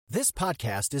This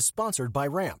podcast is sponsored by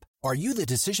Ramp. Are you the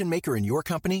decision maker in your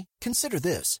company? Consider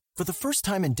this. For the first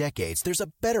time in decades, there's a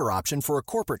better option for a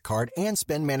corporate card and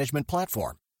spend management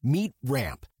platform. Meet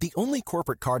Ramp, the only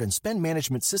corporate card and spend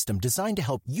management system designed to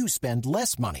help you spend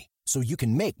less money so you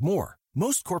can make more.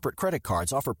 Most corporate credit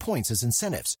cards offer points as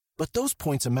incentives, but those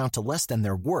points amount to less than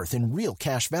their worth in real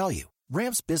cash value.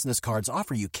 Ramp's business cards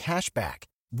offer you cash back,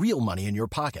 real money in your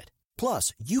pocket.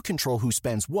 Plus, you control who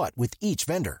spends what with each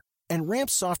vendor. And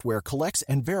Ramp's software collects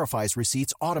and verifies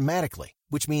receipts automatically,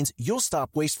 which means you'll stop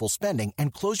wasteful spending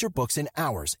and close your books in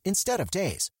hours instead of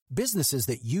days. Businesses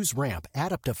that use Ramp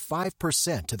add up to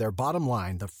 5% to their bottom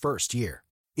line the first year.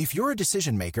 If you're a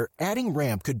decision maker, adding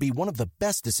Ramp could be one of the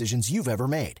best decisions you've ever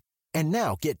made. And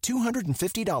now get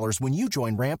 $250 when you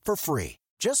join Ramp for free.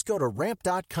 Just go to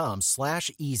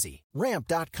ramp.com/easy.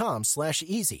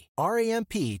 Ramp.com/easy.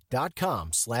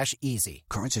 RAMP.com/easy.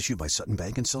 Cards issued by Sutton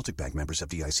Bank and Celtic Bank, members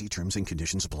FDIC. Terms and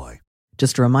conditions apply.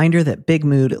 Just a reminder that Big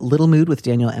Mood, Little Mood with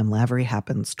Daniel M. Lavery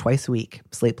happens twice a week.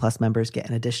 Slate Plus members get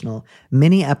an additional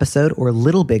mini episode or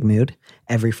Little Big Mood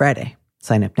every Friday.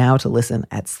 Sign up now to listen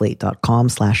at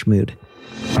slate.com/mood.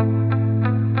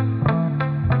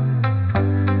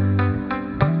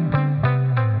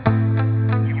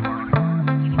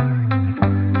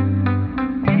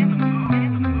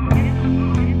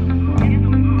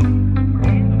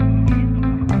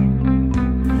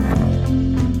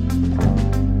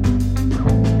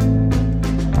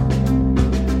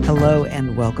 Hello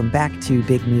and welcome back to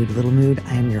Big Mood, Little Mood.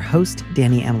 I am your host,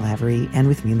 Danny M. Lavery, and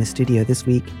with me in the studio this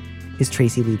week is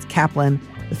Tracy Leeds Kaplan,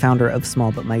 the founder of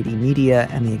Small But Mighty Media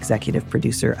and the executive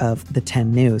producer of The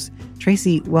 10 News.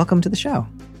 Tracy, welcome to the show.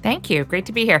 Thank you. Great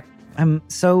to be here. I'm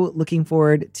so looking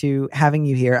forward to having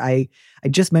you here. I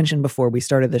just mentioned before we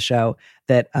started the show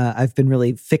that I've been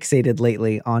really fixated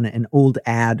lately on an old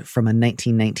ad from a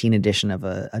 1919 edition of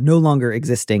a no longer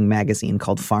existing magazine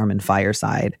called Farm and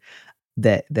Fireside.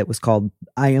 That was called,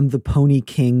 "I am the Pony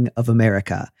King of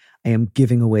America. I am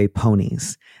giving away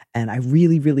ponies." And I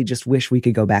really, really just wish we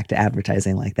could go back to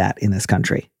advertising like that in this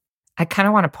country. I kind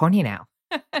of want a pony now.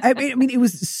 I mean, it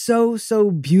was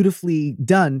so beautifully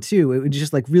done too. It was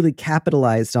just like really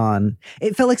capitalized on.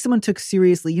 It felt like someone took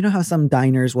seriously. You know how some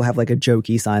diners will have like a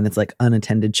jokey sign that's like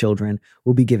unattended children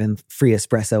will be given free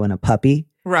espresso and a puppy.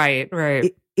 Right.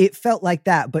 It felt like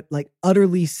that, but like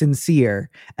utterly sincere,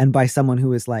 and by someone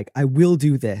who is like, I will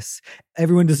do this.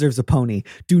 Everyone deserves a pony.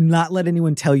 Do not let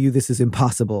anyone tell you this is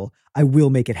impossible. I will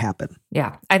make it happen.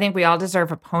 Yeah. I think we all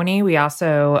deserve a pony. We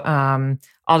also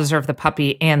all deserve the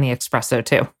puppy and the espresso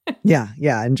too. Yeah.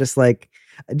 And just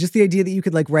the idea that you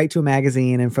could like write to a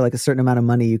magazine and for like a certain amount of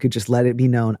money, you could just let it be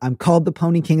known. I'm called the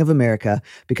Pony King of America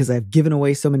because I've given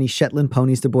away so many Shetland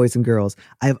ponies to boys and girls.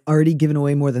 I have already given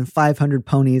away more than 500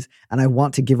 ponies and I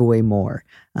want to give away more.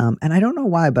 And I don't know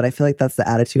why, but I feel like that's the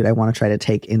attitude I want to try to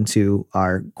take into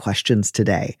our questions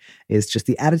today, is just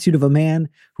the attitude of a man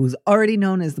who's already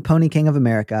known as the Pony King of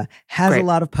America, has a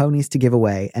lot of ponies to give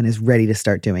away and is ready to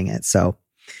start doing it. So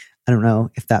I don't know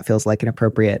if that feels like an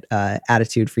appropriate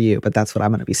attitude for you, but that's what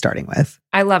I'm going to be starting with.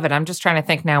 I love it. I'm just trying to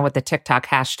think now what the TikTok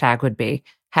hashtag would be.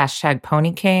 Hashtag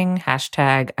Pony King,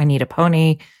 hashtag I need a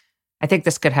pony. I think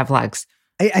this could have legs.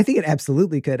 I think it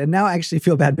absolutely could. And now I actually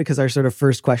feel bad because our sort of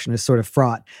first question is sort of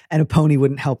fraught and a pony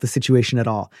wouldn't help the situation at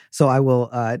all. So I will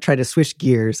try to switch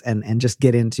gears and just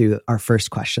get into our first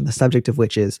question, the subject of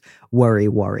which is Worry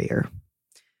Warrior.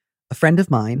 A friend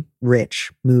of mine,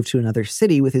 Rich, moved to another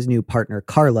city with his new partner,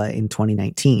 Carla, in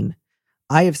 2019.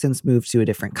 I have since moved to a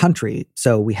different country,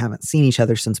 so we haven't seen each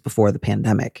other since before the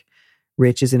pandemic.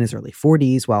 Rich is in his early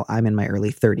 40s, while I'm in my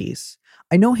early 30s.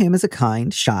 I know him as a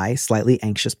kind, shy, slightly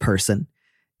anxious person.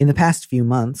 In the past few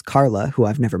months, Carla, who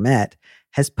I've never met,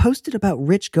 has posted about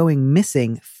Rich going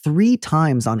missing 3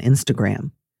 times on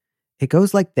Instagram. It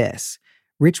goes like this.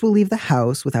 Rich will leave the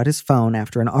house without his phone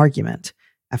after an argument.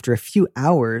 After a few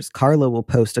hours, Carla will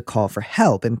post a call for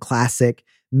help in classic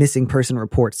missing person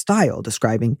report style,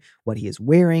 describing what he is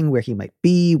wearing, where he might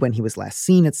be, when he was last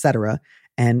seen, etc.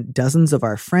 And dozens of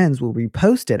our friends will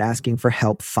repost it asking for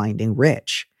help finding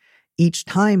Rich. Each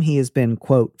time he has been,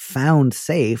 quote, found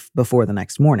safe before the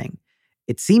next morning.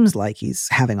 It seems like he's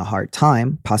having a hard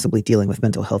time, possibly dealing with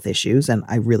mental health issues, and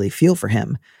I really feel for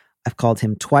him. I've called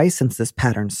him twice since this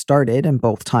pattern started, and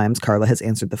both times Carla has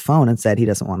answered the phone and said he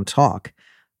doesn't want to talk.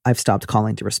 I've stopped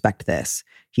calling to respect this.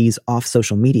 He's off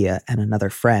social media, and another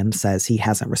friend says he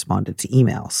hasn't responded to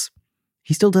emails.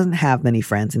 He still doesn't have many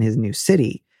friends in his new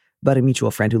city, but a mutual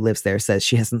friend who lives there says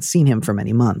she hasn't seen him for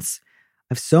many months.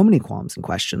 I have so many qualms and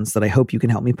questions that I hope you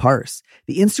can help me parse.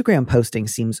 The Instagram posting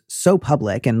seems so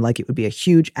public and like it would be a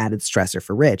huge added stressor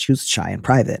for Rich, who's shy and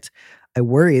private. I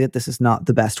worry that this is not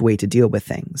the best way to deal with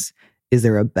things. Is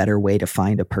there a better way to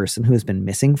find a person who has been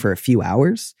missing for a few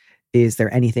hours? Is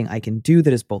there anything I can do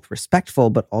that is both respectful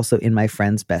but also in my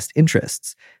friend's best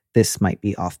interests? This might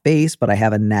be off base, but I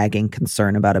have a nagging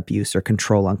concern about abuse or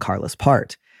control on Carla's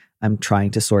part. I'm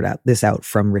trying to sort this out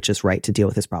from Rich's right to deal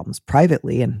with his problems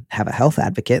privately and have a health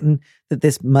advocate, and that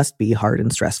this must be hard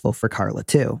and stressful for Carla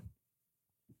too.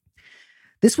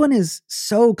 This one is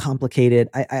so complicated.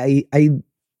 I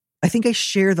think I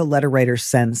share the letter writer's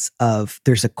sense of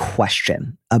there's a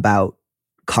question about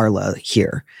Carla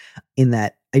here, in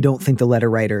that I don't think the letter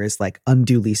writer is like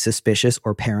unduly suspicious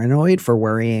or paranoid for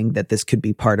worrying that this could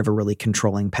be part of a really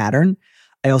controlling pattern.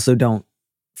 I also don't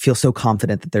feel so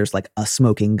confident that there's like a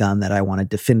smoking gun that I want to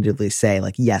definitively say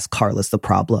like, yes, Carla's the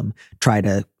problem. Try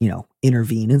to,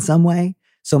 intervene in some way.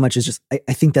 So much as just,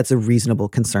 I think that's a reasonable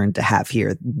concern to have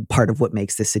here. Part of what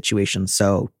makes this situation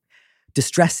so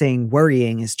distressing,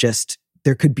 worrying is just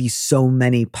there could be so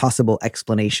many possible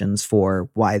explanations for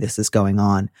why this is going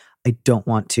on. I don't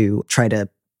want to try to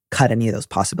cut any of those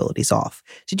possibilities off.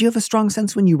 Did you have a strong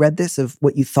sense when you read this of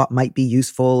what you thought might be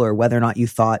useful, or whether or not you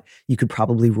thought you could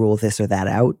probably rule this or that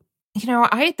out?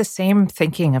 I had the same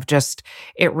thinking of just,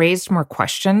 it raised more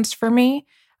questions for me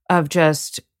of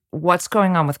just what's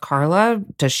going on with Carla.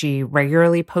 Does she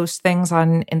regularly post things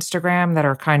on Instagram that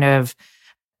are kind of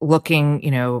looking,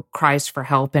 cries for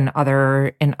help in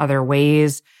other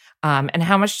ways? And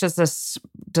how much does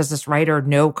this writer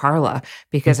know Carla?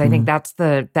 Because I think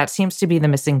that seems to be the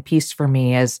missing piece for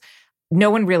me, is no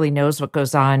one really knows what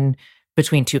goes on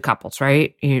between two couples,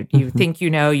 right? You think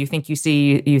you think you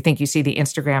see the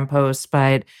Instagram posts,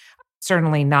 but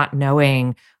certainly not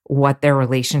knowing what their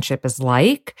relationship is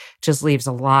like just leaves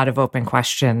a lot of open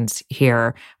questions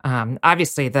here.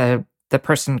 Obviously, the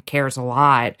person cares a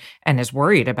lot and is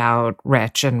worried about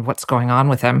Rich and what's going on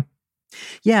with him.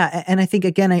 Yeah. And I think,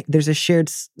 again, there's a shared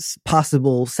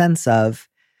possible sense of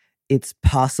it's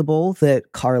possible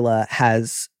that Carla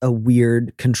has a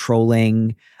weird,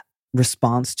 controlling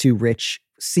response to Rich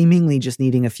seemingly just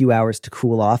needing a few hours to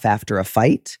cool off after a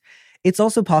fight. It's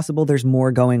also possible there's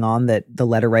more going on that the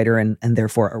letter writer and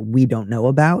therefore we don't know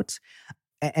about.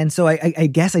 And so I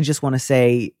guess I just want to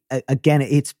say, again,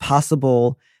 it's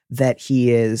possible that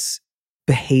he is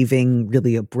behaving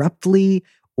really abruptly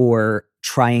or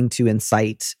trying to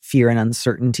incite fear and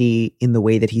uncertainty in the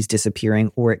way that he's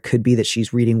disappearing. Or it could be that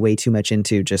she's reading way too much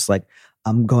into just like,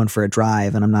 I'm going for a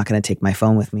drive and I'm not going to take my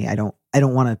phone with me. I don't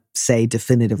want to say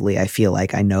definitively I feel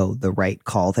like I know the right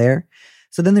call there.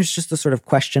 So then there's just the sort of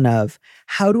question of,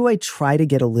 how do I try to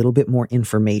get a little bit more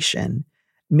information?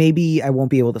 Maybe I won't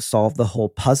be able to solve the whole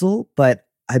puzzle, but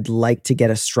I'd like to get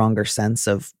a stronger sense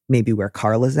of maybe where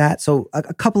Carla's at. So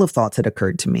a couple of thoughts had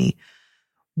occurred to me.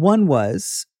 One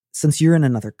was, since you're in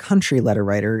another country, letter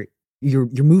writer, your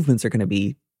movements are going to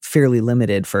be fairly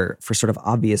limited for sort of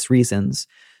obvious reasons.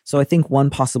 So I think one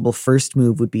possible first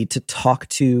move would be to talk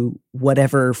to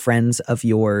whatever friends of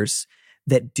yours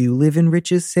that do live in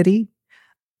Rich's city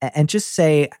and just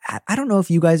say, I don't know if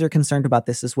you guys are concerned about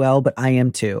this as well, but I am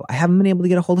too. I haven't been able to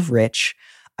get a hold of Rich.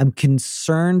 I'm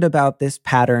concerned about this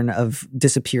pattern of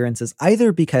disappearances,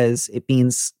 either because it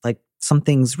means like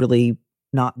something's really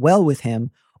not well with him,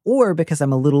 or because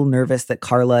I'm a little nervous that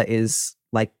Carla is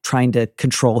like trying to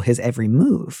control his every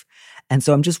move. And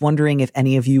so I'm just wondering if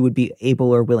any of you would be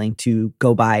able or willing to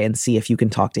go by and see if you can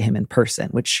talk to him in person,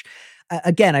 which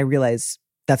again, I realize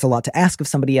that's a lot to ask of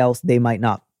somebody else. They might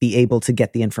not be able to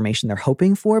get the information they're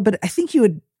hoping for, but I think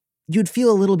you'd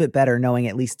feel a little bit better knowing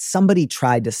at least somebody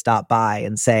tried to stop by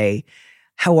and say,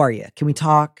 how are you? Can we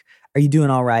talk? Are you doing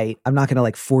all right? I'm not going to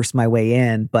like force my way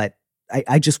in, but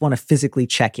I just want to physically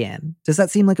check in. Does that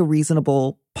seem like a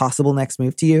reasonable, possible next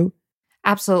move to you?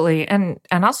 Absolutely. And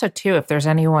also too, if there's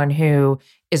anyone who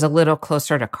is a little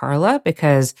closer to Carla,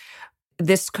 because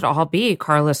this could all be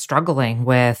Carla struggling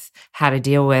with how to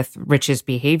deal with Rich's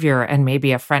behavior, and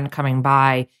maybe a friend coming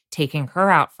by, taking her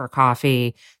out for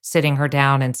coffee, sitting her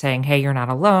down and saying, hey, you're not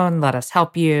alone. Let us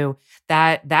help you.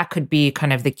 That could be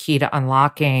kind of the key to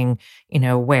unlocking,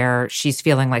 where she's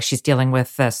feeling like she's dealing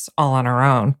with this all on her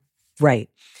own.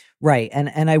 Right.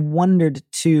 And I wondered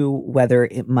too whether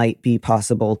it might be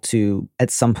possible to, at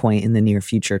some point in the near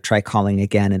future, try calling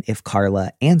again. And if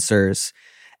Carla answers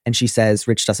and she says,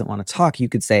 Rich doesn't want to talk, you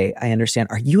could say, I understand.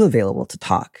 Are you available to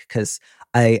talk? Because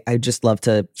I just love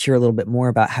to hear a little bit more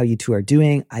about how you two are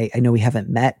doing. I know we haven't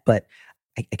met, but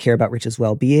I care about Rich's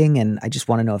well-being, and I just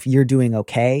want to know if you're doing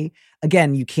okay.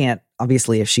 Again, you can't,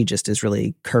 obviously, if she just is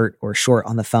really curt or short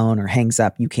on the phone or hangs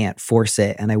up, you can't force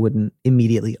it. And I wouldn't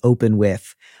immediately open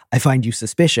with, I find you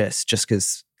suspicious, just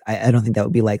because I don't think that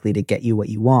would be likely to get you what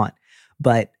you want.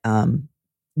 But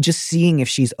just seeing if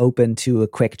she's open to a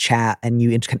quick chat and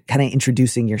you kind of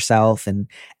introducing yourself and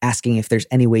asking if there's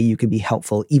any way you could be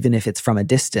helpful, even if it's from a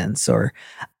distance. Or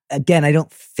again, I don't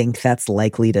think that's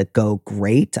likely to go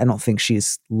great. I don't think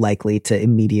she's likely to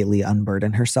immediately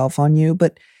unburden herself on you,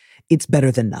 but it's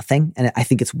better than nothing. And I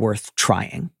think it's worth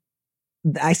trying.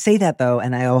 I say that though,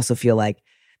 and I also feel like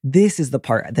this is the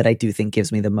part that I do think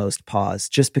gives me the most pause,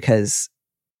 just because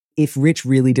if Rich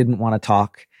really didn't want to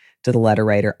talk to the letter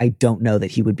writer, I don't know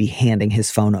that he would be handing his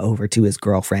phone over to his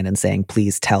girlfriend and saying,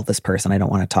 please tell this person I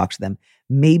don't want to talk to them.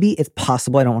 Maybe it's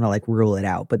possible. I don't want to like rule it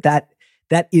out, but that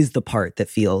is the part that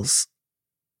feels,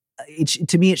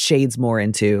 to me, it shades more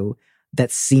into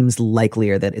that seems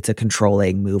likelier that it's a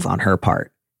controlling move on her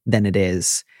part than it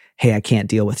is, hey, I can't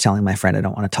deal with telling my friend I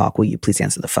don't want to talk. Will you please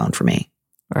answer the phone for me?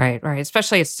 Right.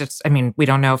 Especially it's just, I mean, we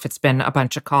don't know if it's been a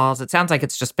bunch of calls. It sounds like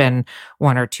it's just been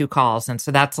 1 or 2 calls. And so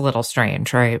that's a little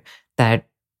strange, right? That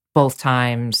both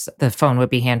times the phone would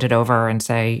be handed over and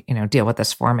say, deal with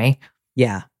this for me.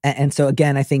 Yeah. And so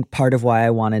again, I think part of why I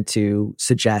wanted to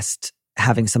suggest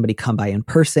having somebody come by in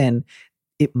person,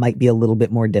 it might be a little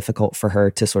bit more difficult for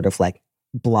her to sort of like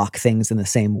block things in the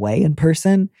same way in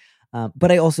person.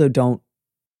 But I also don't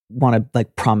want to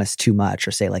like promise too much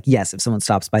or say like, yes, if someone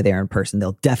stops by there in person,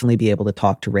 they'll definitely be able to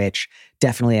talk to Rich.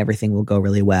 Definitely everything will go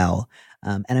really well.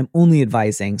 And I'm only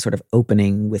advising sort of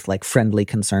opening with like friendly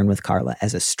concern with Carla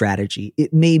as a strategy.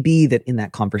 It may be that in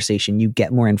that conversation, you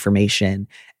get more information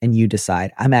and you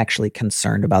decide, I'm actually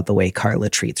concerned about the way Carla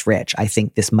treats Rich. I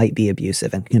think this might be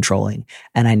abusive and controlling.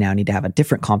 And I now need to have a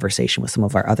different conversation with some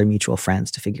of our other mutual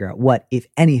friends to figure out what, if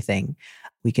anything,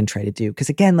 we can try to do. Because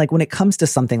again, like when it comes to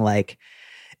something like,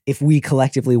 if we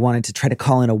collectively wanted to try to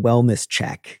call in a wellness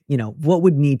check, what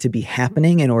would need to be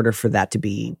happening in order for that to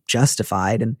be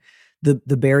justified? And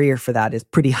the barrier for that is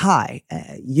pretty high,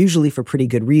 usually for pretty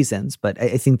good reasons. But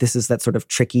I think this is that sort of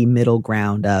tricky middle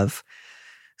ground of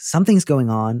something's going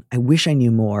on. I wish I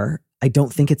knew more. I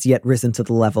don't think it's yet risen to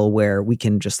the level where we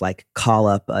can just like call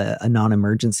up a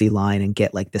non-emergency line and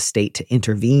get like the state to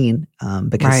intervene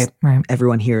because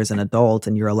everyone here is an adult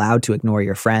and you're allowed to ignore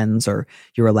your friends or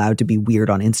you're allowed to be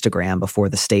weird on Instagram before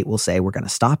the state will say, we're going to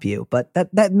stop you. But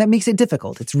that makes it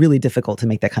difficult. It's really difficult to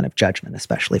make that kind of judgment,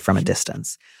 especially from a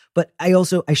distance. But I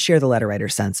share the letter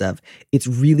writer's sense of it's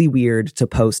really weird to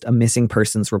post a missing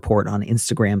persons report on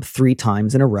Instagram 3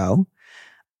 times in a row.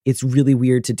 It's really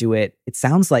weird to do it. It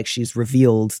sounds like she's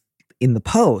revealed in the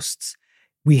posts,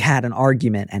 we had an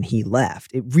argument and he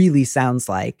left. It really sounds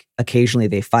like occasionally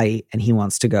they fight and he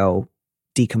wants to go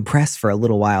decompress for a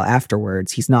little while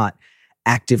afterwards. He's not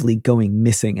actively going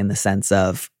missing in the sense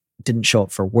of didn't show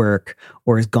up for work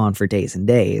or is gone for days and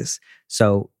days.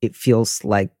 So it feels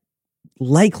like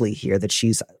likely here that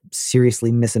she's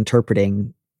seriously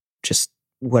misinterpreting just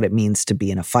what it means to be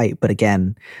in a fight. But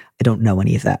again, I don't know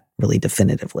any of that really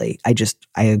definitively.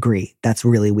 I agree. That's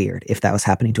really weird. If that was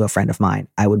happening to a friend of mine,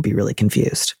 I would be really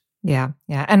confused. Yeah.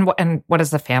 And what does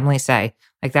the family say?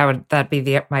 Like that'd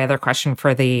be my other question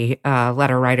for the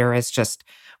letter writer is just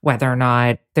whether or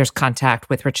not there's contact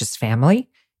with Rich's family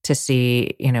to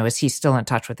see, is he still in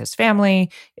touch with his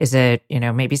family? Is it,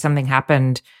 maybe something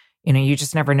happened. You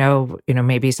just never know,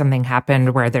 maybe something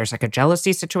happened where there's like a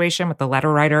jealousy situation with the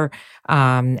letter writer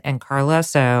and Carla.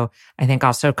 So I think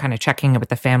also kind of checking with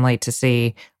the family to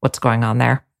see what's going on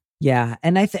there. Yeah.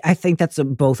 And I think that's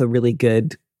both a really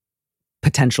good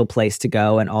potential place to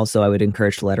go. And also I would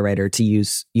encourage the letter writer to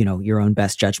use, your own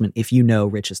best judgment. If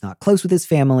Rich is not close with his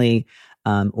family,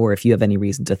 or if you have any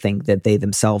reason to think that they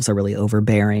themselves are really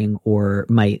overbearing or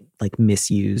might like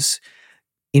misuse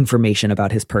information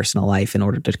about his personal life in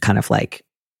order to kind of like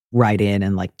write in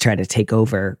and like try to take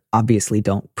over, obviously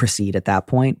don't proceed at that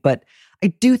point. But I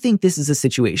do think this is a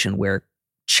situation where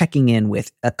checking in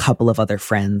with a couple of other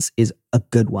friends is a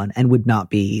good one and would not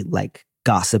be like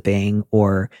gossiping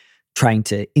or trying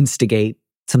to instigate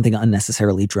something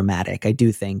unnecessarily dramatic. I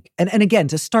do think, and again,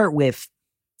 to start with,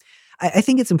 I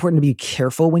think it's important to be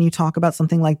careful when you talk about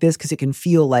something like this because it can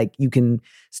feel like you can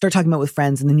start talking about with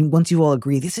friends and then once you all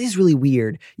agree, this is really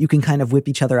weird, you can kind of whip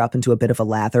each other up into a bit of a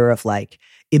lather of like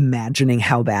imagining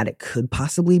how bad it could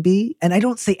possibly be. And I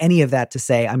don't say any of that to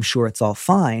say I'm sure it's all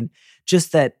fine,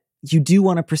 just that you do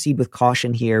want to proceed with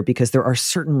caution here because there are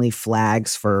certainly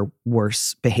flags for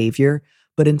worse behavior.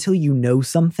 But until you know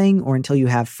something or until you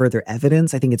have further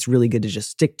evidence, I think it's really good to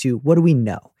just stick to what do we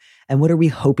know? And what are we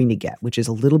hoping to get, which is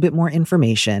a little bit more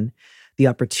information, the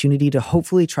opportunity to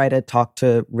hopefully try to talk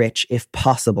to Rich if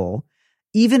possible,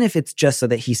 even if it's just so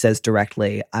that he says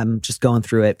directly, I'm just going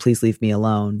through it, please leave me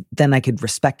alone. Then I could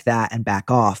respect that and back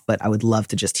off, but I would love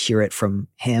to just hear it from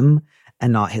him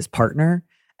and not his partner.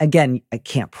 again, I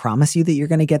can't promise you that you're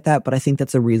going to get that, but I think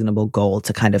that's a reasonable goal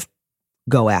to kind of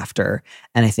go after.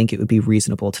 And I think it would be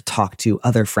reasonable to talk to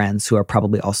other friends who are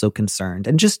probably also concerned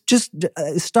and just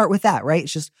start with that, right?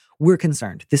 It's just, we're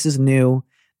concerned. This is new.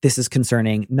 This is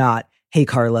concerning. Not, hey,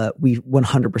 Carla, we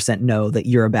 100% know that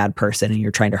you're a bad person and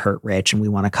you're trying to hurt Rich and we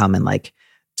want to come and like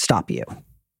stop you.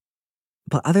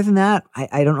 But other than that,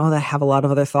 I don't know that I have a lot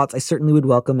of other thoughts. I certainly would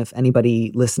welcome if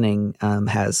anybody listening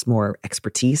has more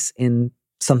expertise in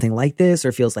something like this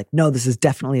or feels like, no, this is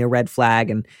definitely a red flag.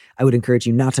 And I would encourage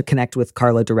you not to connect with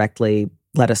Carla directly.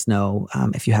 Let us know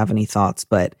if you have any thoughts.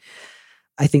 But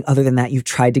I think other than that, you've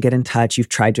tried to get in touch. You've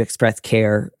tried to express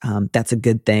care. That's a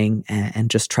good thing. And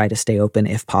just try to stay open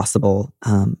if possible.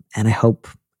 And I hope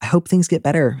things get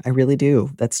better. I really do.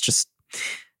 That's just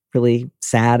really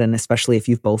sad. And especially if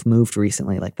you've both moved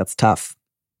recently, like that's tough.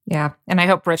 Yeah. And I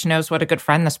hope Rich knows what a good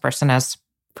friend this person is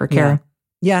for Kira.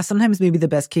 Yeah, sometimes maybe the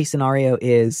best case scenario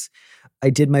is I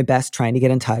did my best trying to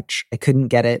get in touch. I couldn't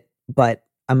get it, but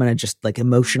I'm going to just like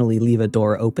emotionally leave a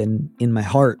door open in my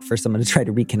heart for someone to try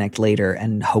to reconnect later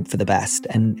and hope for the best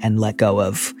and let go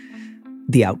of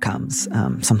the outcomes.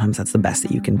 Sometimes that's the best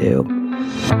that you can do.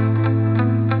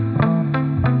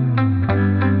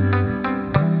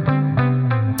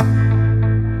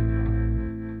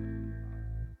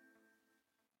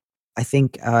 I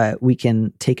think we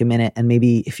can take a minute and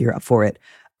maybe, if you're up for it,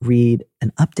 read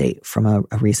an update from a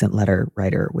recent letter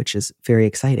writer, which is very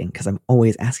exciting because I'm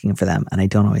always asking for them and I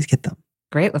don't always get them.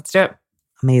 Great, let's do it.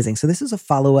 Amazing. So this is a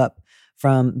follow-up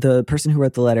from the person who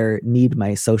wrote the letter, Need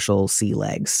My Social Sea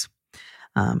Legs.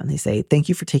 And they say, thank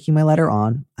you for taking my letter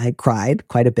on. I cried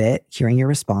quite a bit hearing your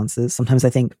responses. Sometimes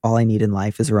I think all I need in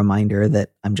life is a reminder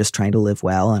that I'm just trying to live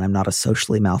well and I'm not a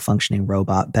socially malfunctioning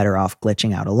robot better off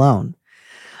glitching out alone.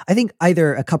 I think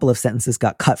either a couple of sentences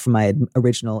got cut from my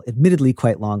original, admittedly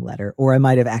quite long letter, or I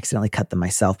might have accidentally cut them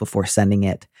myself before sending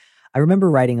it. I remember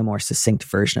writing a more succinct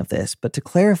version of this, but to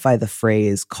clarify the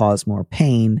phrase cause more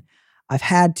pain, I've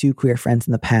had 2 queer friends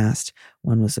in the past.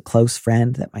 One was a close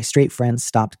friend that my straight friends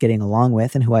stopped getting along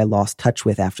with and who I lost touch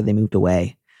with after they moved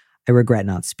away. I regret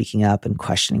not speaking up and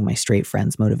questioning my straight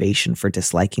friends' motivation for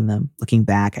disliking them. Looking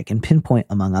back, I can pinpoint,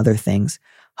 among other things,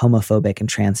 homophobic and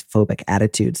transphobic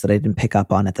attitudes that I didn't pick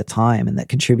up on at the time and that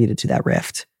contributed to that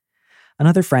rift.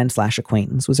 Another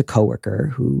friend/acquaintance was a coworker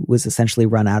who was essentially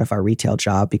run out of our retail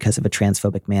job because of a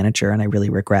transphobic manager, and I really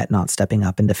regret not stepping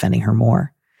up and defending her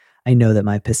more. I know that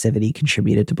my passivity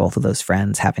contributed to both of those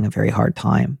friends having a very hard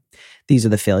time. These are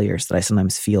the failures that I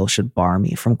sometimes feel should bar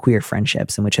me from queer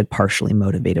friendships and which had partially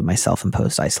motivated my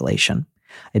self-imposed isolation.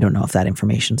 I don't know if that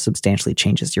information substantially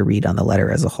changes your read on the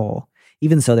letter as a whole.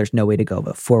 Even so, there's no way to go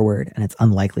but forward, and it's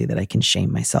unlikely that I can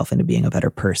shame myself into being a better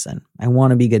person. I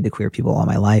want to be good to queer people all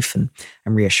my life, and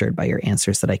I'm reassured by your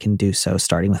answers that I can do so,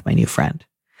 starting with my new friend.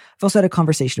 I've also had a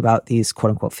conversation about these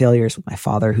quote-unquote failures with my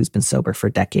father, who's been sober for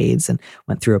decades and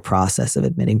went through a process of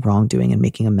admitting wrongdoing and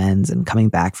making amends and coming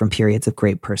back from periods of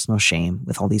great personal shame.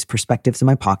 With all these perspectives in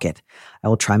my pocket, I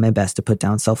will try my best to put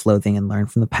down self-loathing and learn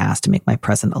from the past to make my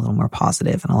present a little more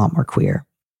positive and a lot more queer.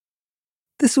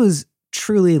 This was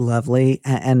truly lovely.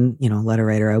 And, letter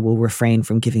writer, I will refrain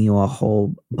from giving you a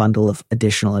whole bundle of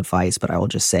additional advice, but I will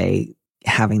just say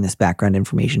having this background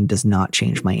information does not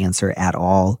change my answer at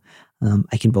all.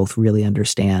 I can both really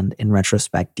understand, in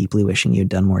retrospect, deeply wishing you'd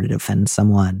done more to defend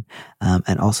someone,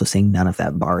 and also saying none of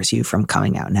that bars you from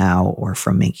coming out now or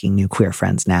from making new queer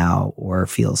friends now, or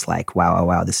feels like,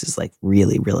 wow, this is like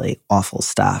really, really awful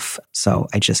stuff. So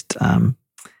I just, I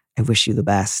wish you the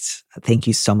best. Thank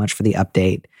you so much for the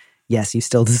update. Yes, you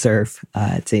still deserve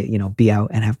to, be out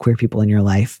and have queer people in your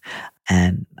life.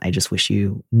 And I just wish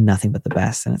you nothing but the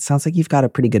best. And it sounds like you've got a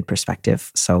pretty good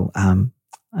perspective. So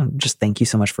just thank you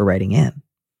so much for writing in.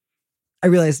 I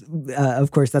realize,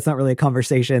 of course, that's not really a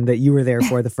conversation that you were there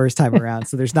for the first time around.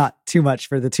 So there's not too much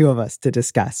for the two of us to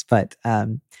discuss. But I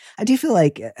do feel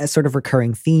like a sort of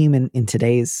recurring theme in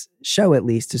today's show, at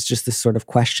least, is just this sort of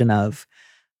question of,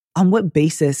 on what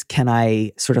basis can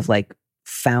I sort of like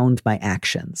found my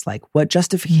actions? Like, what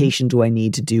justification do I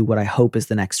need to do what I hope is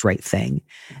the next right thing?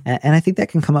 And I think that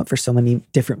can come up for so many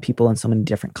different people in so many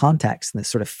different contexts. And this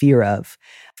sort of fear of,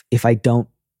 if I don't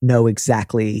know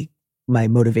exactly my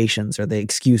motivations or the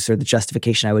excuse or the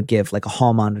justification I would give, like a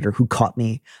hall monitor who caught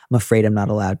me, I'm afraid I'm not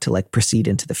allowed to like proceed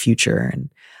into the future.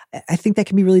 And I think that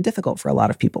can be really difficult for a lot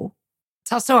of people.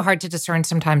 It's also hard to discern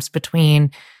sometimes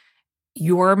between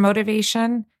your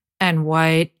motivation and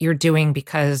what you're doing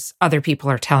because other people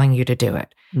are telling you to do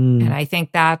it. And I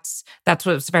think that's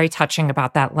what's very touching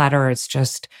about that letter. It's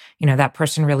just, that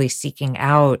person really seeking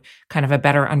out kind of a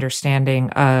better understanding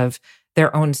of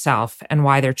their own self and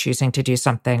why they're choosing to do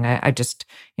something. I just,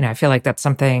 I feel like that's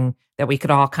something that we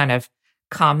could all kind of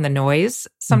calm the noise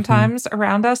sometimes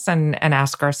around us and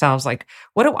ask ourselves, like,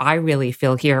 what do I really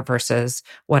feel here versus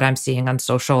what I'm seeing on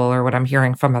social or what I'm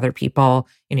hearing from other people?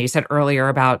 You said earlier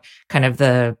about kind of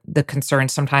the concern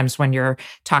sometimes when you're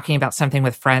talking about something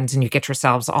with friends and you get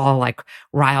yourselves all like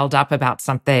riled up about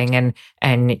something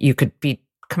and you could be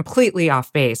completely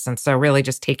off base. And so really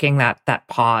just taking that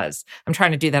pause. I'm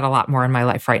trying to do that a lot more in my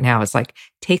life right now. Is like,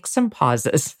 take some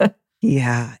pauses.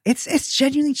 Yeah, it's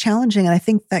genuinely challenging. And I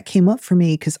think that came up for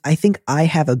me because I think I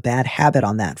have a bad habit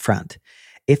on that front.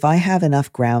 If I have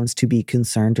enough grounds to be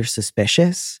concerned or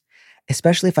suspicious,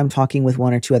 especially if I'm talking with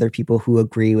one or two other people who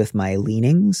agree with my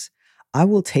leanings, I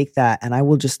will take that and I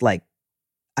will just I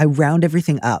round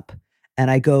everything up.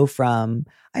 And I go from,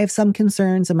 I have some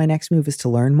concerns and my next move is to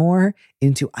learn more,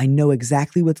 into I know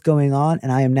exactly what's going on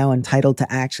and I am now entitled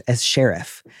to act as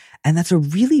sheriff. And that's a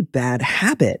really bad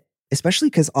habit, especially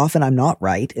because often I'm not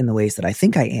right in the ways that I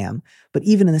think I am. But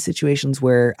even in the situations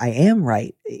where I am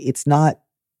right, it's not,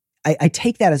 I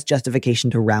take that as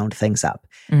justification to round things up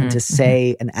and to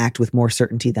say and act with more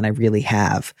certainty than I really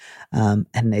have. And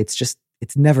it's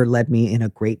never led me in a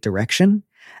great direction.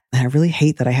 And I really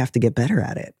hate that I have to get better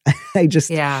at it.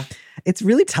 It's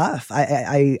really tough.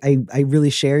 I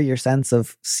really share your sense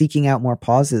of seeking out more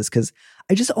pauses because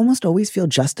I just almost always feel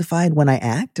justified when I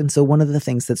act. And so one of the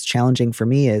things that's challenging for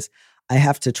me is I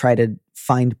have to try to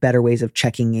find better ways of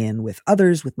checking in with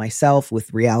others, with myself,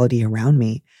 with reality around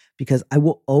me, because I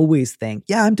will always think,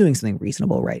 yeah, I'm doing something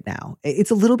reasonable right now.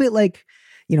 It's a little bit like,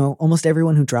 almost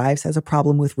everyone who drives has a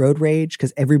problem with road rage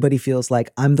because everybody feels like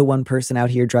I'm the one person out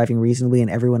here driving reasonably and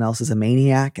everyone else is a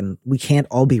maniac and we can't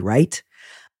all be right.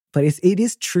 But it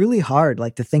is truly hard,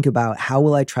 to think about how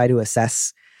will I try to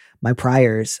assess my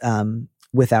priors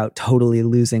without totally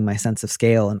losing my sense of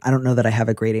scale. And I don't know that I have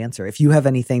a great answer. If you have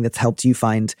anything that's helped you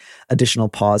find additional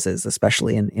pauses,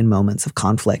 especially in moments of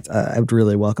conflict, I would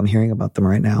really welcome hearing about them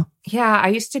right now. Yeah, I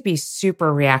used to be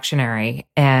super reactionary.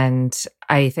 And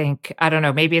I think, I don't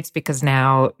know, maybe it's because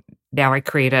now I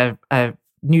create a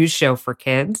news show for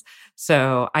kids.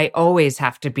 So I always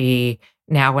have to be,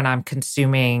 now when I'm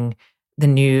consuming the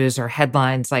news or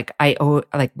headlines,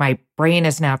 my brain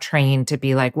is now trained to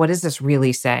be like, what is this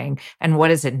really saying? And what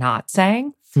is it not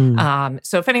saying?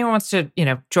 So if anyone wants to,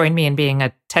 join me in being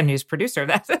a 10 News producer,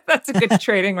 that's a good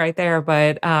training right there.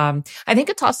 But I think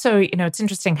it's also, it's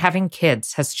interesting, having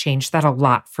kids has changed that a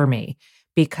lot for me,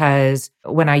 because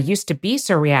when I used to be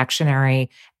so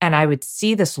reactionary and I would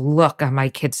see this look on my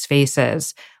kids'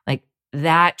 faces,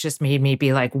 that just made me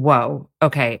be like, whoa,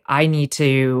 okay, I need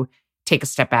to take a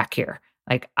step back here.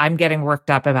 I'm getting worked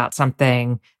up about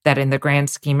something that in the grand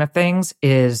scheme of things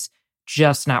is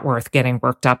just not worth getting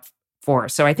worked up for.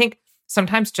 So I think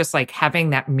sometimes just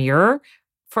having that mirror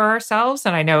for ourselves.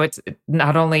 And I know it's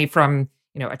not only from,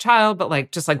 a child,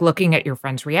 but just looking at your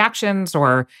friends' reactions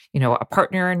or, a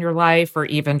partner in your life, or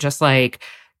even just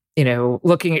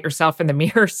looking at yourself in the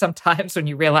mirror sometimes when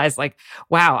you realize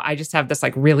wow, I just have this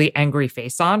really angry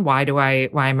face on. Why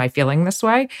am I feeling this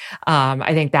way?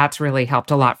 I think that's really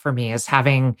helped a lot for me, is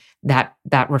having that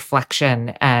reflection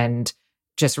and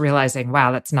just realizing,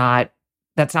 wow, that's not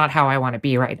how I want to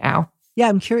be right now. Yeah,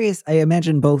 I'm curious. I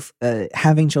imagine both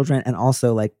having children and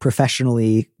also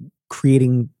professionally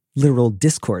creating literal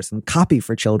discourse and copy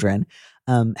for children.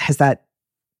 Has that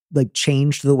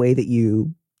changed the way that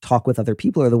you talk with other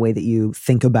people or the way that you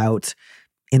think about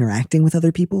interacting with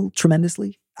other people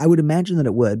tremendously? I would imagine that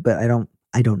it would, but I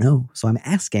don't know. So I'm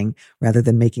asking rather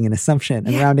than making an assumption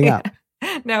and rounding up.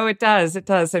 No, it does. It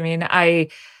does. I mean, I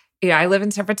live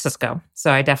in San Francisco,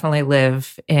 so I definitely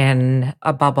live in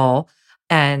a bubble.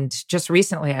 And just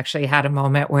recently actually had a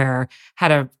moment where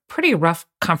had a pretty rough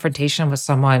confrontation with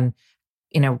someone,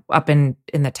 up in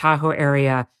the Tahoe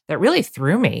area that really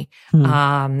threw me.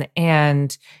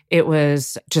 And it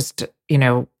was just,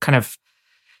 kind of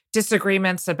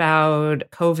disagreements about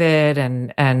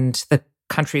COVID and the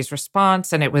country's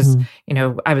response. And it was,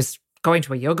 I was going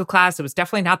to a yoga class. It was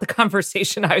definitely not the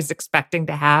conversation I was expecting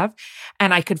to have.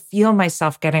 And I could feel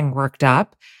myself getting worked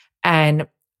up. And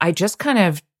I just kind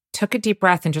of took a deep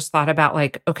breath and just thought about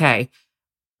okay,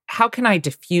 how can I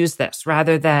diffuse this,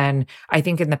 rather than, I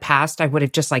think in the past I would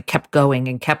have just kept going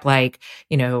and kept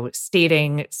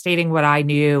stating what I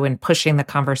knew and pushing the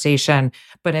conversation.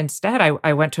 But instead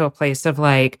I went to a place of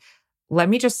let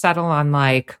me just settle on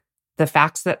the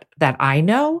facts that I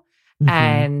know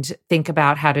and think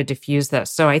about how to diffuse this.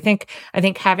 So I think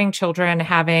having children,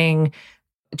 having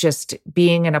just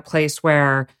being in a place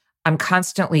where I'm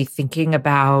constantly thinking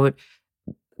about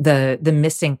the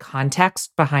missing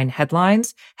context behind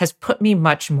headlines has put me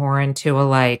much more into a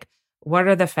like, what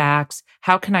are the facts?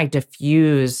 How can I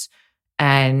diffuse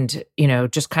and,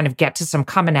 just kind of get to some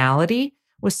commonality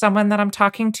with someone that I'm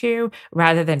talking to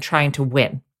rather than trying to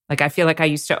win. Like, I feel like I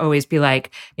used to always be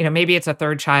like, maybe it's a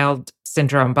third child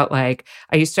syndrome, but like,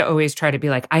 I used to always try to be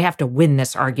like, I have to win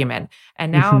this argument.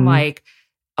 And now I'm like,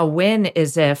 a win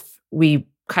is if we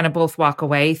kind of both walk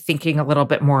away thinking a little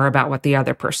bit more about what the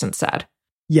other person said.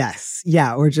 Yes.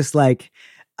 Yeah. Or just like,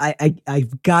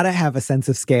 I've got to have a sense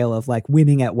of scale of like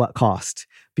winning at what cost.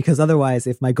 Because otherwise,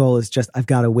 if my goal is just, I've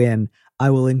got to win, I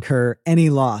will incur any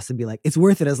loss and be like, it's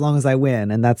worth it as long as I win.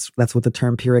 And that's what the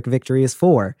term Pyrrhic victory is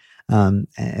for.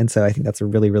 And so I think that's a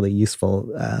really, really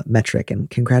useful metric. And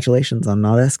congratulations on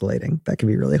not escalating. That can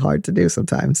be really hard to do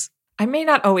sometimes. I may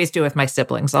not always do with my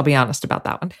siblings. I'll be honest about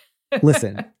that one.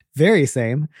 Listen, very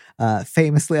same.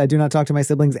 Famously, I do not talk to my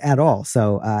siblings at all.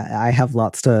 So I have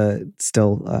lots to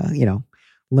still,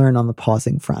 learn on the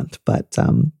pausing front. But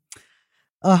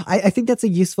I think that's a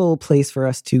useful place for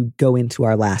us to go into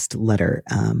our last letter.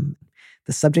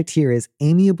 The subject here is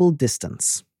amiable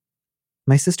distance.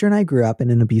 My sister and I grew up in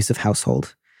an abusive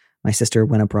household. My sister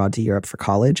went abroad to Europe for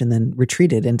college and then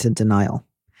retreated into denial.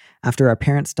 After our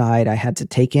parents died, I had to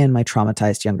take in my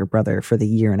traumatized younger brother for the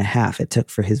 1.5 years it took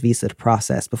for his visa to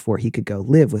process before he could go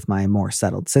live with my more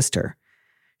settled sister.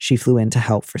 She flew in to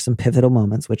help for some pivotal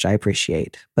moments, which I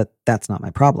appreciate, but that's not my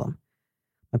problem.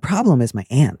 My problem is my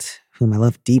aunt, whom I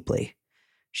love deeply.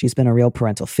 She's been a real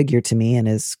parental figure to me and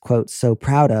is, quote, so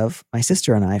proud of my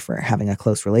sister and I for having a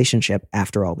close relationship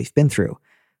after all we've been through.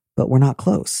 But we're not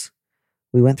close.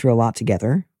 We went through a lot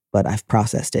together, but I've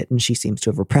processed it and she seems to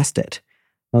have repressed it.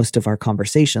 Most of our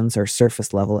conversations are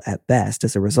surface level at best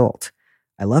as a result.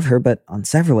 I love her, but on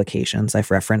several occasions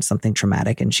I've referenced something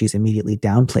traumatic and she's immediately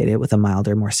downplayed it with a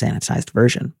milder, more sanitized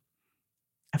version.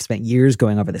 I've spent years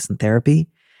going over this in therapy,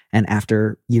 and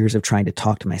after years of trying to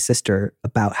talk to my sister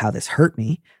about how this hurt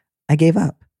me, I gave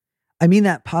up. I mean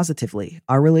that positively.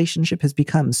 Our relationship has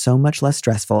become so much less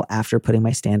stressful after putting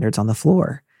my standards on the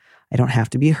floor. I don't have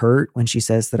to be hurt when she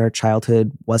says that our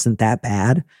childhood wasn't that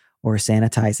bad, or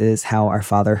sanitizes how our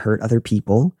father hurt other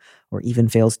people, or even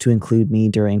fails to include me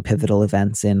during pivotal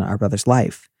events in our brother's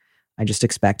life. I just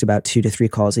expect about 2 to 3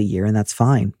 calls a year, and that's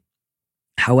fine.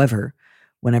 However,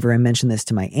 whenever I mention this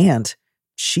to my aunt,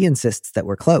 she insists that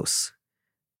we're close.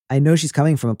 I know she's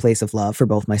coming from a place of love for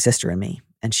both my sister and me,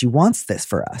 and she wants this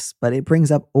for us, but it brings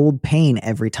up old pain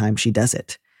every time she does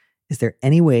it. Is there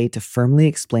any way to firmly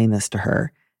explain this to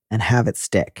her and have it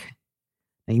stick?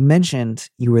 Now, you mentioned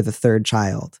you were the third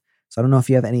child, so I don't know if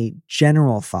you have any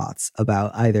general thoughts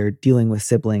about either dealing with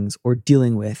siblings or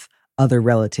dealing with other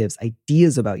relatives'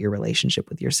 ideas about your relationship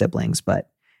with your siblings, but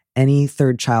any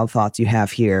third child thoughts you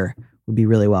have here would be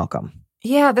really welcome.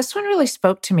 Yeah, this one really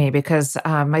spoke to me because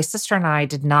my sister and I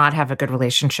did not have a good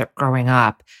relationship growing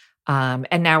up.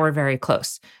 And now we're very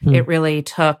close. It really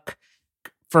took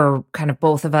for kind of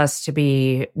both of us to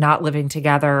be not living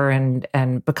together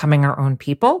and becoming our own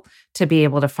people to be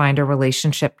able to find a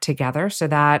relationship together. So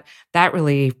that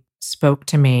really spoke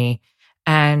to me.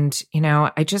 And,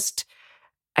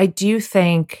 I do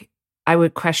think I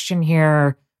would question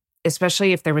here,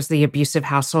 especially if there was the abusive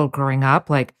household growing up,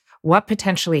 like, what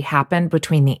potentially happened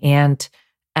between the aunt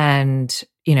and,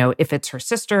 if it's her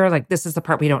sister, like this is the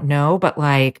part we don't know, but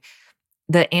like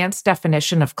the aunt's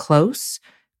definition of close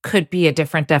could be a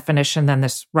different definition than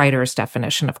this writer's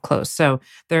definition of close. So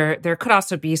there could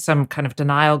also be some kind of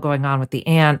denial going on with the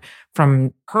aunt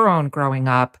from her own growing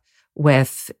up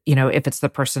with, if it's the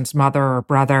person's mother or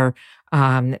brother,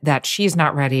 that she's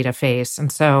not ready to face.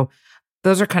 And so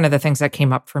those are kind of the things that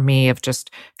came up for me of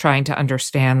just trying to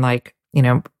understand, like,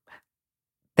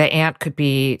 the aunt could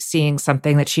be seeing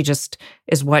something that she just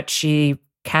is what she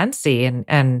can see.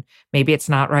 And maybe it's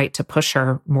not right to push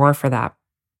her more for that.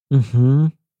 Mm-hmm.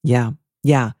 Yeah.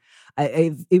 Yeah.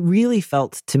 It really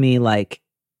felt to me like,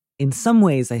 in some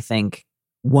ways, I think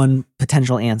one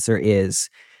potential answer is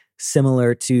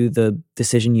similar to the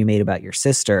decision you made about your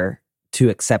sister to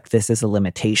accept this as a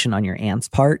limitation on your aunt's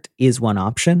part is one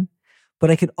option.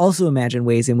 But I could also imagine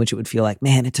ways in which it would feel like,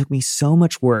 man, it took me so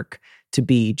much work to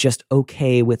be just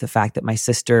okay with the fact that my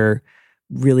sister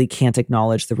really can't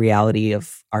acknowledge the reality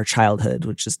of our childhood,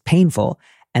 which is painful.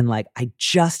 And like, I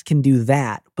just can do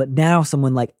that. But now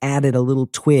someone like added a little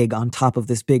twig on top of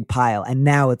this big pile. And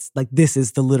now it's like, this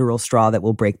is the literal straw that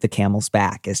will break the camel's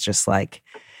back. It's just like,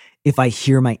 if I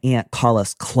hear my aunt call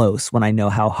us close when I know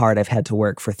how hard I've had to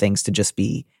work for things to just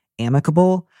be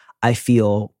amicable, I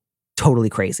feel totally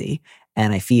crazy.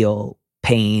 And I feel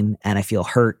pain and I feel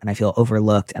hurt and I feel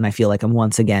overlooked and I feel like I'm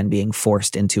once again being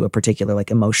forced into a particular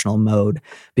like emotional mode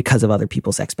because of other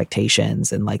people's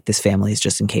expectations, and like this family is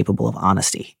just incapable of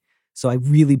honesty. So I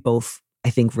really both, I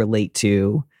think, relate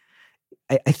to,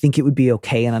 I think it would be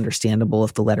okay and understandable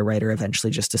if the letter writer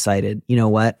eventually just decided, you know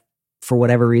what, for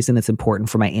whatever reason, it's important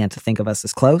for my aunt to think of us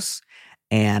as close.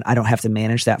 And I don't have to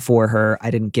manage that for her.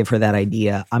 I didn't give her that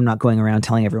idea. I'm not going around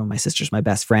telling everyone my sister's my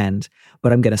best friend,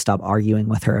 but I'm going to stop arguing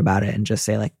with her about it and just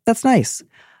say like, that's nice.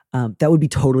 That would be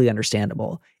totally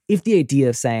understandable. If the idea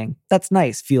of saying that's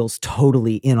nice feels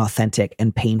totally inauthentic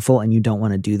and painful and you don't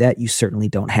want to do that, you certainly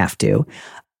don't have to.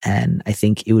 And I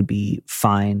think it would be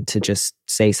fine to just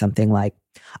say something like,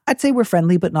 I'd say we're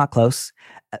friendly, but not close,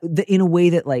 in a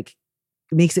way that like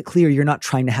makes it clear you're not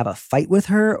trying to have a fight with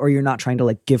her, or you're not trying to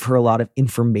like give her a lot of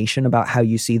information about how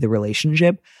you see the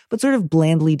relationship, but sort of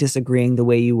blandly disagreeing the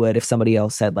way you would if somebody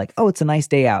else said like, oh, it's a nice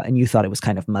day out, and you thought it was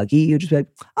kind of muggy. You'd just be like,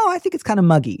 oh, I think it's kind of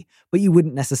muggy, but you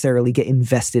wouldn't necessarily get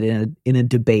invested in a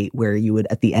debate where you would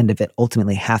at the end of it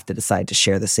ultimately have to decide to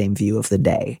share the same view of the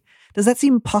day. Does that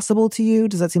seem possible to you?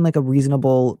 Does that seem like a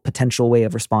reasonable potential way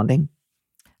of responding?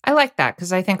 I like that,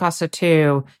 because I think also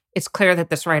too, it's clear that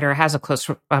this writer has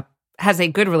has a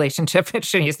good relationship. I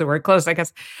shouldn't use the word close, I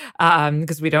guess,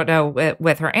 because we don't know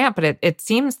with her aunt, but it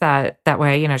seems that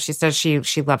way. You know, she says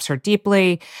she loves her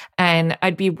deeply, and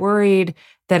I'd be worried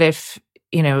that if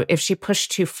she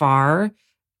pushed too far,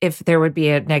 if there would be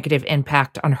a negative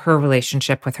impact on her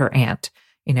relationship with her aunt.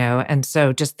 You know, and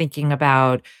so just thinking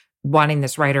about wanting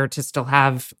this writer to still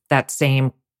have that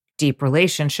same deep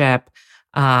relationship,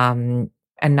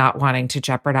 and not wanting to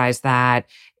jeopardize that,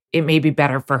 it may be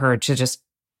better for her to just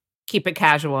keep it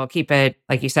casual, keep it,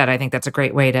 like you said. I think that's a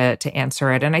great way to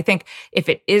answer it. And I think if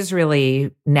it is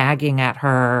really nagging at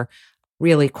her,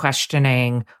 really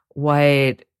questioning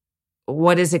what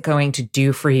is it going to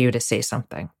do for you to say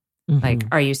something? Mm-hmm. Like,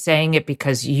 are you saying it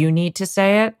because you need to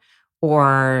say it?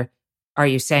 Or are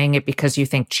you saying it because you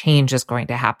think change is going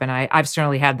to happen? I've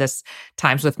certainly had this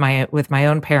times with my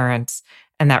own parents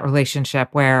and that relationship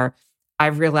where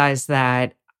I've realized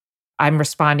that I'm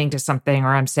responding to something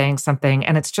or I'm saying something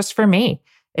and it's just for me.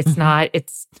 It's not,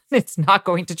 it's not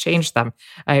going to change them.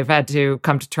 I've had to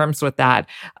come to terms with that.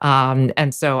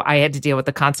 And so I had to deal with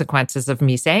the consequences of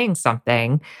me saying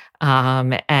something,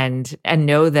 and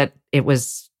know that it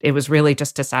was really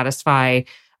just to satisfy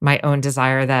my own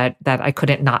desire that I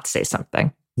couldn't not say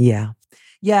something. Yeah.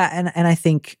 Yeah. And I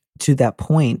think to that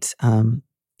point,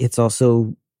 it's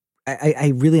also,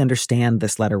 I really understand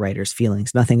this letter writer's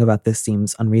feelings. Nothing about this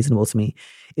seems unreasonable to me.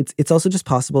 It's also just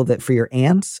possible that for your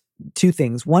aunts, two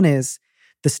things. One is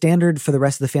the standard for the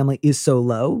rest of the family is so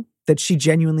low that she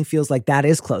genuinely feels like that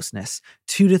is closeness.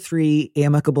 2 to 3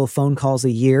 amicable phone calls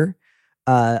a year,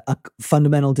 a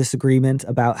fundamental disagreement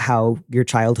about how your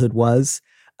childhood was,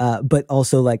 but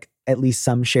also like at least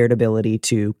some shared ability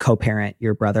to co-parent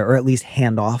your brother, or at least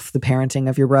hand off the parenting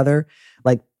of your brother.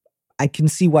 Like, I can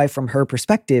see why from her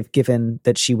perspective, given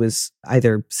that she was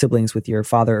either siblings with your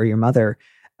father or your mother,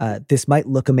 this might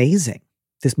look amazing.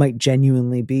 This might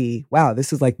genuinely be, wow,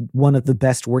 this is like one of the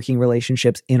best working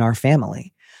relationships in our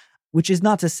family, which is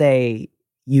not to say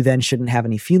you then shouldn't have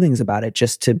any feelings about it.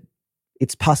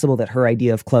 It's possible that her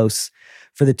idea of close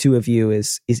for the two of you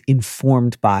is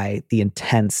informed by the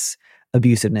intense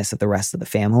abusiveness of the rest of the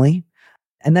family.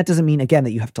 And that doesn't mean, again,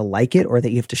 that you have to like it or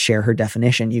that you have to share her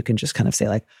definition. You can just kind of say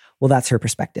like, well, that's her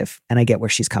perspective and I get where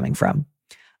she's coming from.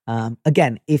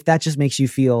 Again, if that just makes you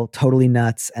feel totally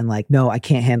nuts and like, no, I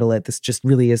can't handle it, this just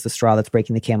really is the straw that's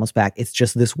breaking the camel's back, it's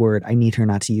just this word, I need her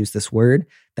not to use this word,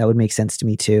 that would make sense to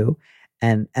me too.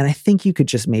 And I think you could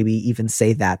just maybe even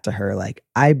say that to her, like,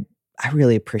 I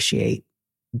really appreciate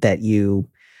that you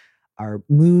are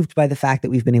moved by the fact that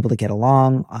we've been able to get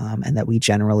along, and that we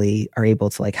generally are able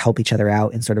to like help each other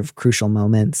out in sort of crucial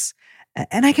moments.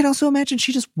 And I can also imagine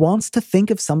she just wants to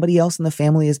think of somebody else in the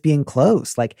family as being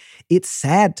close. Like, it's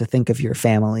sad to think of your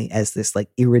family as this like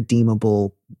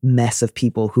irredeemable mess of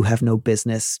people who have no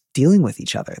business dealing with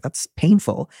each other. That's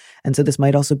painful. And so this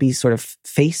might also be sort of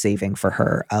face saving for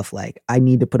her of like, I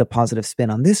need to put a positive spin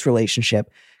on this relationship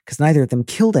because neither of them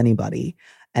killed anybody.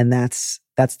 And that's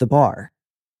the bar.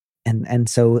 And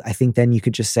so I think then you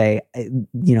could just say,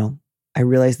 I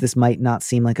realize this might not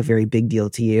seem like a very big deal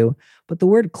to you, but the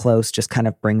word close just kind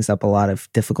of brings up a lot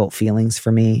of difficult feelings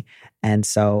for me. And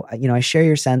so, I share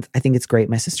your sense. I think it's great.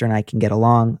 My sister and I can get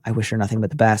along. I wish her nothing but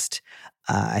the best.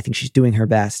 I think she's doing her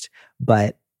best,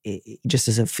 but just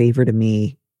as a favor to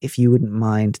me, if you wouldn't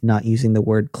mind not using the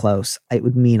word close, it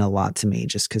would mean a lot to me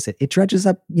just because it dredges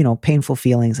up, painful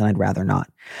feelings and I'd rather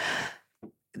not.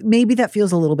 Maybe that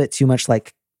feels a little bit too much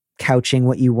like couching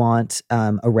what you want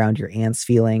around your aunt's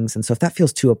feelings. And so if that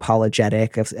feels too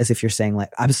apologetic, as if you're saying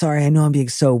like, I'm sorry, I know I'm being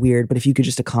so weird, but if you could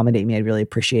just accommodate me, I'd really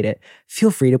appreciate it.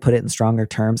 Feel free to put it in stronger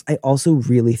terms. I also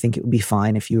really think it would be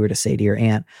fine if you were to say to your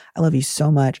aunt, I love you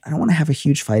so much. I don't want to have a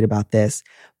huge fight about this,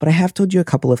 but I have told you a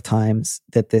couple of times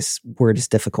that this word is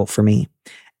difficult for me.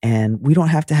 And we don't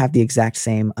have to have the exact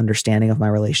same understanding of my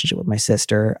relationship with my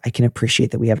sister. I can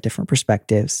appreciate that we have different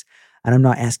perspectives. And I'm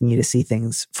not asking you to see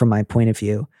things from my point of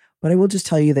view. But I will just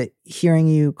tell you that hearing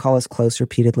you call us close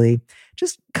repeatedly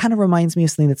just kind of reminds me of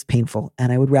something that's painful.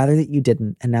 And I would rather that you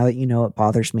didn't. And now that you know it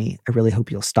bothers me, I really hope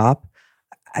you'll stop.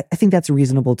 I think that's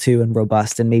reasonable too and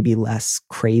robust and maybe less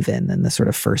craven than the sort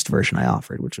of first version I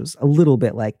offered, which was a little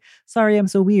bit like, sorry, I'm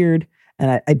so weird.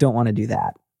 And I don't want to do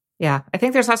that. Yeah. I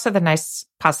think there's also the nice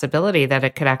possibility that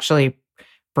it could actually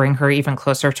bring her even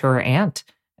closer to her aunt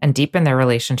and deepen their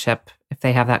relationship if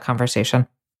they have that conversation.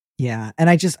 Yeah. And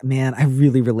I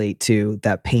really relate to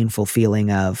that painful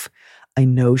feeling of, I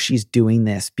know she's doing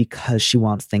this because she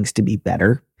wants things to be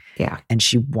better. Yeah. And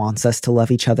she wants us to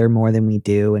love each other more than we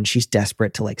do. And she's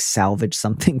desperate to like salvage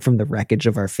something from the wreckage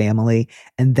of our family.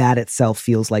 And that itself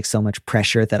feels like so much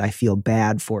pressure that I feel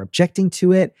bad for objecting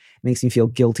to it. It makes me feel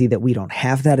guilty that we don't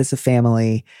have that as a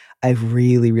family. I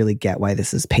really, really get why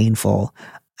this is painful.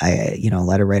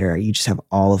 Letter writer, you just have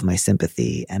all of my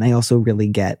sympathy. And I also really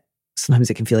get, sometimes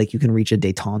it can feel like you can reach a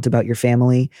détente about your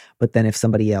family, but then if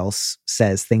somebody else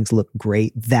says things look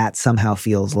great, that somehow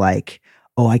feels like,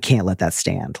 oh, I can't let that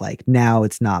stand. Like now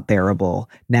it's not bearable.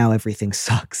 Now everything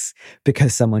sucks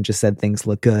because someone just said things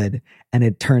look good. And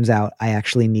it turns out I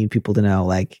actually need people to know,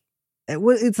 like,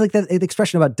 it's like that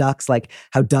expression about ducks, like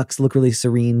how ducks look really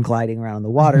serene gliding around in the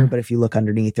water. Mm-hmm. But if you look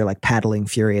underneath, they're like paddling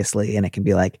furiously. And it can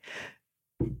be like,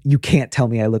 you can't tell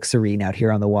me I look serene out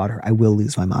here on the water. I will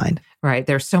lose my mind. Right.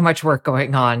 There's so much work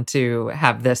going on to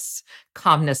have this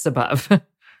calmness above.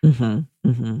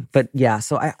 But yeah,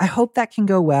 so I hope that can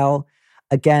go well.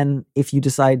 Again, if you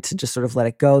decide to just sort of let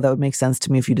it go, that would make sense to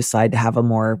me. If you decide to have a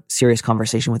more serious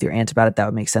conversation with your aunt about it, that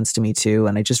would make sense to me too.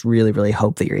 And I just really, really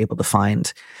hope that you're able to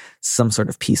find some sort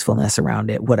of peacefulness around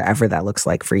it, whatever that looks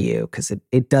like for you. Because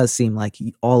it does seem like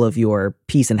all of your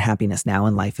peace and happiness now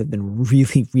in life have been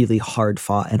really, really hard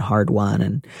fought and hard won.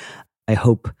 And I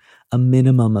hope a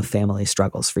minimum of family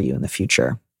struggles for you in the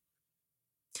future.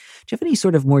 Do you have any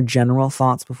sort of more general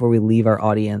thoughts before we leave our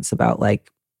audience about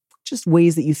like, just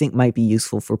ways that you think might be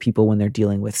useful for people when they're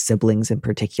dealing with siblings in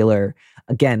particular?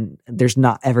 Again, there's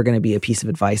not ever going to be a piece of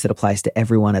advice that applies to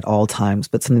everyone at all times,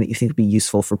 but something that you think would be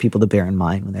useful for people to bear in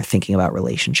mind when they're thinking about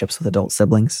relationships with adult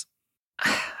siblings.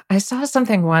 I saw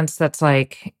something once that's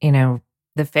like,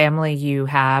 the family you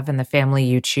have and the family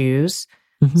you choose.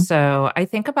 Mm-hmm. So I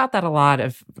think about that a lot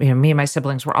of, me and my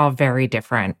siblings, we're all very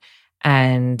different.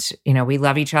 And, we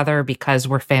love each other because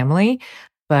we're family,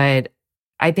 but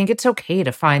I think it's okay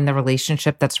to find the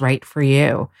relationship that's right for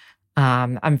you.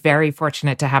 I'm very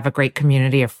fortunate to have a great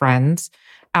community of friends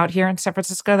out here in San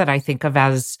Francisco that I think of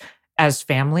as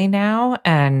family now,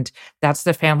 and that's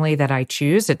the family that I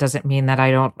choose. It doesn't mean that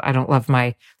I don't love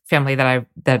my family that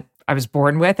I was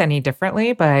born with any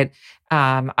differently, but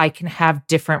I can have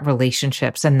different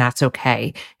relationships, and that's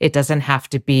okay. It doesn't have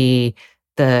to be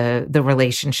the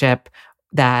relationship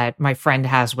that my friend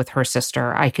has with her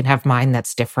sister. I can have mine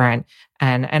that's different.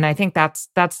 And I think that's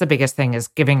the biggest thing, is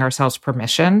giving ourselves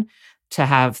permission to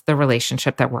have the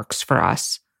relationship that works for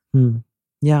us.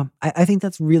 Yeah, I think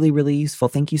that's really, really useful.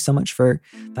 Thank you so much for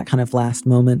that kind of last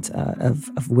moment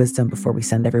of wisdom before we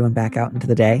send everyone back out into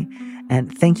the day.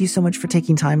 And thank you so much for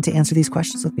taking time to answer these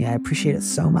questions with me. I appreciate it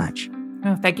so much.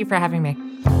 Oh, thank you for having me.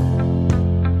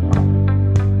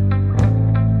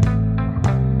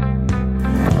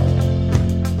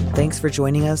 Thanks for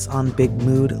joining us on Big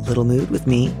Mood, Little Mood with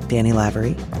me, Danny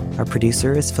Lavery. Our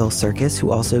producer is Phil Circus,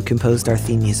 who also composed our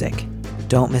theme music.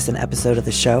 Don't miss an episode of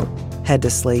the show. Head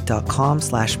to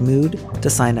slate.com/mood to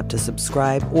sign up to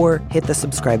subscribe, or hit the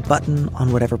subscribe button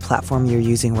on whatever platform you're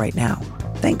using right now.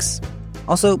 Thanks.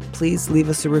 Also, please leave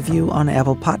us a review on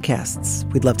Apple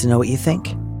Podcasts. We'd love to know what you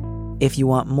think. If you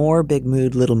want more Big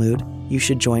Mood, Little Mood, you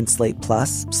should join Slate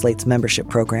Plus, Slate's membership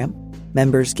program.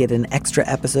 Members get an extra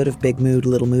episode of Big Mood,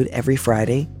 Little Mood every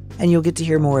Friday, and you'll get to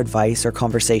hear more advice or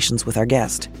conversations with our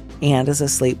guest. And as a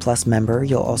Slate Plus member,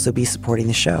 you'll also be supporting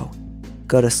the show.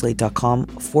 Go to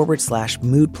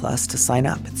slate.com/Mood Plus to sign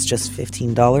up. It's just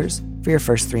 $15 for your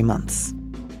first 3 months.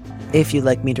 If you'd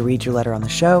like me to read your letter on the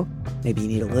show, maybe you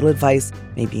need a little advice,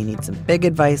 maybe you need some big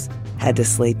advice, head to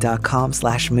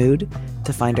slate.com/mood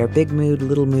to find our Big Mood,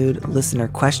 Little Mood listener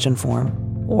question form,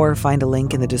 or find a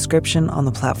link in the description on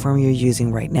the platform you're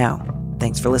using right now.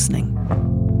 Thanks for listening.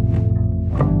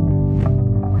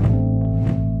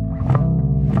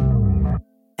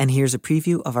 And here's a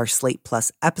preview of our Slate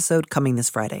Plus episode coming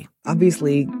this Friday.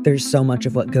 Obviously, there's so much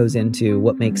of what goes into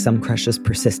what makes some crushes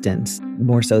persistent,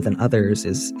 more so than others,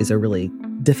 is a really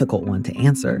difficult one to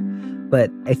answer. But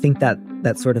I think that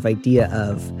sort of idea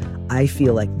of, I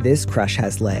feel like this crush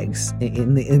has legs,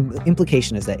 the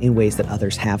implication is that in ways that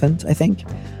others haven't, I think,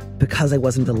 because I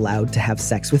wasn't allowed to have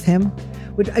sex with him,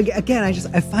 which, again, I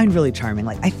find really charming.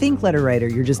 Like, I think, letter writer,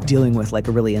 you're just dealing with like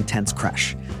a really intense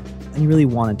crush, and you really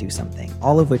want to do something,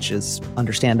 all of which is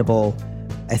understandable,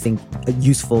 I think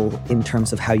useful in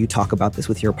terms of how you talk about this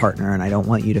with your partner, and I don't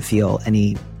want you to feel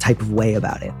any type of way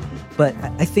about it. But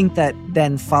I think that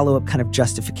then follow-up kind of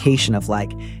justification of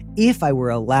like, if I were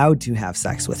allowed to have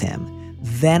sex with him,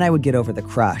 then I would get over the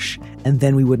crush, and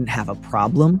then we wouldn't have a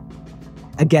problem.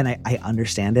 Again, I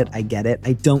understand it. I get it.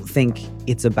 I don't think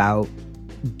it's about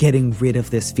getting rid of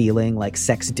this feeling. Like,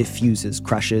 sex diffuses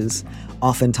crushes.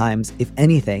 Oftentimes, if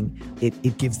anything,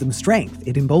 it gives them strength.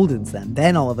 It emboldens them.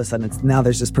 Then all of a sudden, now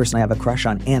there's this person I have a crush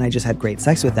on, and I just had great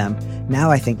sex with them.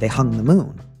 Now I think they hung the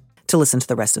moon. To listen to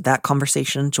the rest of that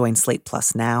conversation, join Slate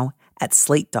Plus now at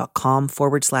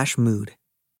slate.com/mood.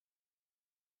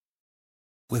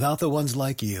 Without the ones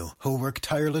like you, who work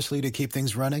tirelessly to keep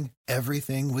things running,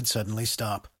 everything would suddenly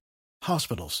stop.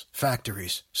 Hospitals,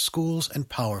 factories, schools, and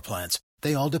power plants,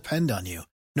 they all depend on you.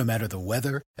 No matter the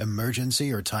weather,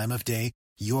 emergency, or time of day,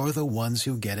 you're the ones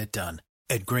who get it done.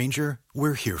 At Grainger,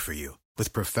 we're here for you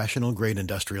with professional-grade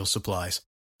industrial supplies.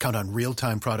 Count on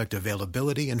real-time product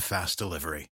availability and fast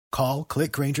delivery. Call,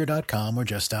 click Grainger.com, or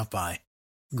just stop by.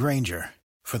 Grainger,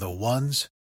 for the ones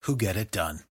who get it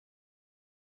done.